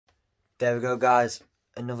There we go, guys.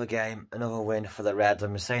 Another game, another win for the Reds.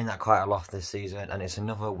 I've been saying that quite a lot this season, and it's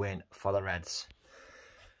another win for the Reds.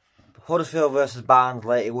 Huddersfield versus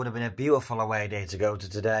Barnsley. It would have been a beautiful away day to go to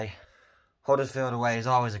today. Huddersfield away is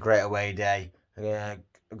always a great away day.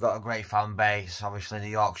 We've got a great fan base. Obviously, the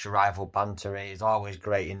Yorkshire rival banter is always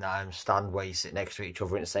great in that stand where you sit next to each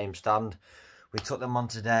other in the same stand. We took them on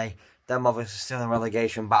today. Them obviously still in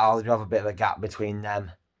relegation battle. They do have a bit of a gap between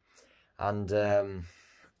them and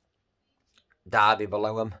Derby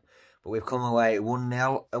below them. But we've come away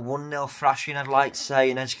 1-0. A 1-0 thrashing, I'd like to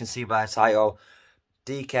say. And as you can see by the title,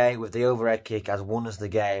 DIKE with the overhead kick has won us the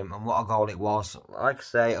game. And what a goal it was. Like I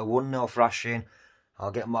say, a 1-0 thrashing.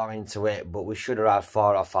 I'll get more into it, but we should have had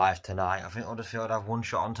 4 or 5 tonight. I think Huddersfield have one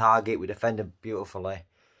shot on target. We defended beautifully.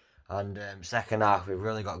 And second half, we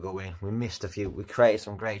really got going. We missed a few. We created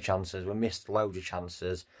some great chances. We missed loads of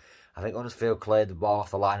chances. I think Huddersfield cleared the ball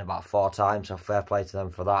off the line about 4 times, so fair play to them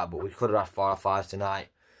for that. But we could have had 4 or 5 tonight.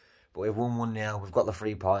 But we've won 1-0. We've got the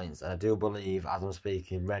 3 points. And I do believe, as I'm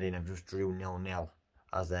speaking, Reading have just drew 0-0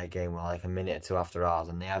 as their game were like a minute or 2 after ours.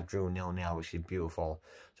 And they have drew 0-0, which is beautiful.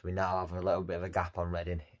 So we now have a little bit of a gap on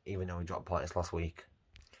Reading, even though we dropped points last week.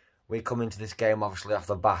 We come into this game obviously off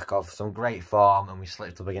the back of some great form, and we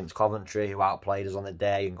slipped up against Coventry, who outplayed us on the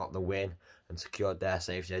day and got the win and secured their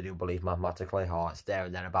safety, I do believe, mathematically. Or it's there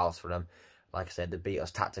and thereabouts for them. Like I said, they beat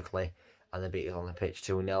us tactically and they beat us on the pitch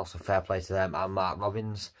 2-0, so fair play to them and Mark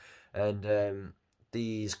Robins. And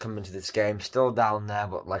these come into this game still down there,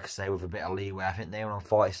 but like I say, with a bit of leeway. I think they were on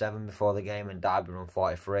 47 before the game and Derby were on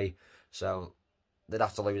 43, so they'd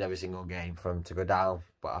have to lose every single game for them to go down,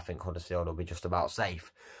 but I think Huddersfield will be just about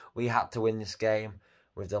safe. We had to win this game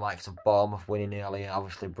with the likes of Bournemouth winning earlier.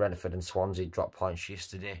 Obviously, Brentford and Swansea dropped points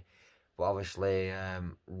yesterday, but obviously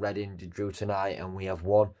Reading drew tonight and we have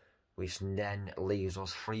won, which then leaves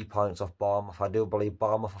us 3 points off Bournemouth. I do believe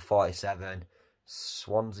Bournemouth are 47,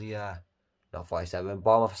 Swansea not 47,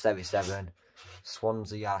 Bournemouth are 77,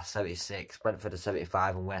 Swansea are 76, Brentford are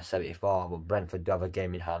 75 and we're 74, but Brentford do have a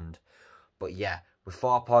game in hand. But yeah, with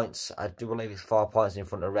 4 points, I do believe it's 4 points in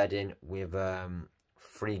front of Reading with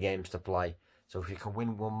 3 games to play. So if you can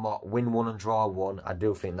win one and draw 1, I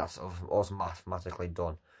do think that's us mathematically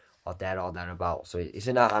done, or there or thereabouts. So it's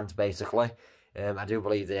in our hands basically. I do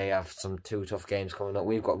believe they have some 2 tough games coming up.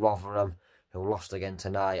 We've got Rotherham, who lost again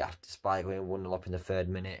tonight despite going 1-0 up in the 3rd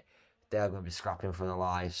minute. They're going to be scrapping for their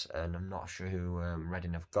lives, and I'm not sure who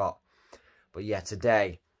Reading have got. But yeah,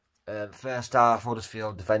 today, first half,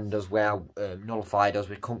 Huddersfield defenders nullified us.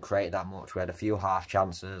 We couldn't create that much. We had a few half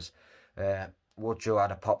chances. Woodrow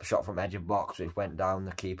had a pop shot from edge of box, which went down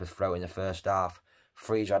the keeper's throat in the first half.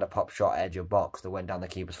 Fraser had a pop shot edge of box that went down the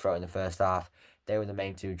keeper's throat in the first half. They were the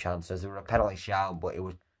main 2 chances. There were a penalty shout, but it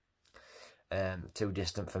was too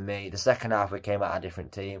distant for me. The second half, we came out a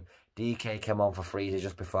different team. DK came on for Fraser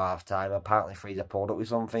just before half time. Apparently, Fraser pulled up with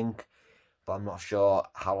something, but I'm not sure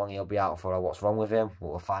how long he'll be out for or what's wrong with him. But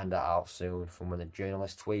we'll find that out soon from when the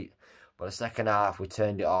journalists tweet. But the second half, we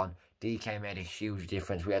turned it on. DK made a huge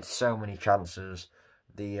difference. We had so many chances.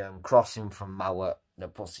 The crossing from Mowat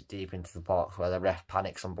that puts it deep into the box where the ref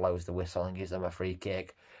panics and blows the whistle and gives them a free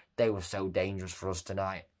kick. They were so dangerous for us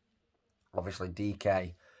tonight. Obviously,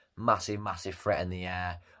 DK, massive threat in the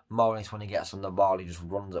air. Morris, when he gets on the ball, he just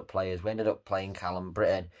runs at players. We ended up playing Callum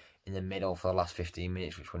Britton in the middle for the last 15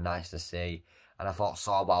 minutes, which were nice to see. And I thought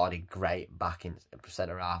Sawball did great back in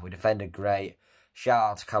centre half. We defended great.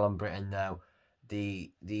 Shout out to Callum Britton though.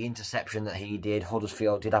 The interception that he did,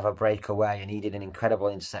 Huddersfield did have a breakaway, and he did an incredible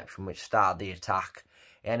interception which started the attack.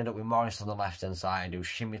 It ended up with Morris on the left-hand side, who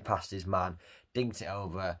shimmied past his man, dinked it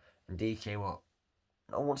over, and DK, well,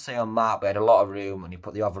 I wouldn't say on mark, but he had a lot of room, and he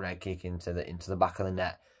put the overhead kick into the back of the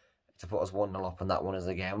net to put us 1-0 up, and that won us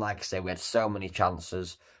the game. Like I say, we had so many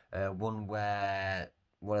chances. One where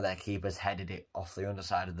one of their keepers headed it off the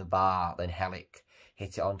underside of the bar, then Hellick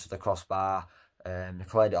hit it onto the crossbar. They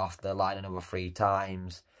cleared it off the line another 3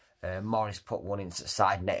 times. Morris put one into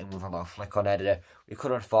side netting with a little flick on header. We could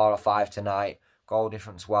have had 4 or 5 tonight. Goal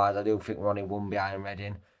difference wise, I do think we're only 1 behind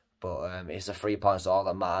Reading, but it's the 3 points all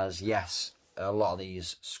that matters. Yes, a lot of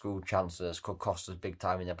these screwed chances could cost us big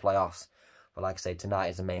time in the playoffs, but like I say, tonight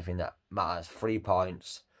is the main thing that matters. 3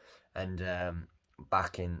 points and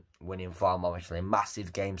back in winning form, obviously.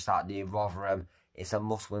 Massive game Saturday. Rotherham, it's a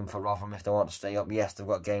must-win for Rotherham if they want to stay up. Yes, they've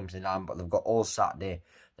got games in hand, but they've got all Saturday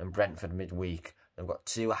and Brentford midweek. They've got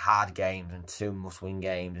 2 hard games and 2 must-win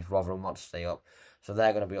games if Rotherham want to stay up. So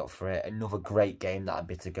they're going to be up for it. Another great game that'd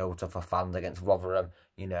be to go to for fans against Rotherham.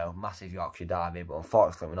 You know, massive Yorkshire derby, but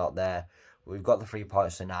unfortunately we're not there. We've got the 3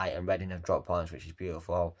 points tonight, and Reading have dropped points, which is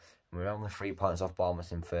beautiful. And we're only 3 points off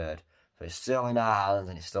Bournemouth in 3rd. So it's still in our hands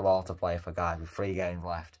and it's still all to play for, guys, with 3 games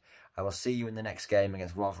left. I will see you in the next game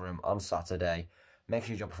against Rotherham on Saturday. Make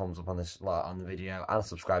sure you drop a thumbs up on this, on the video, and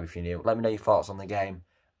subscribe if you're new. Let me know your thoughts on the game,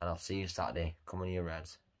 and I'll see you Saturday. Come on, you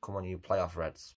Reds. Come on, you playoff Reds.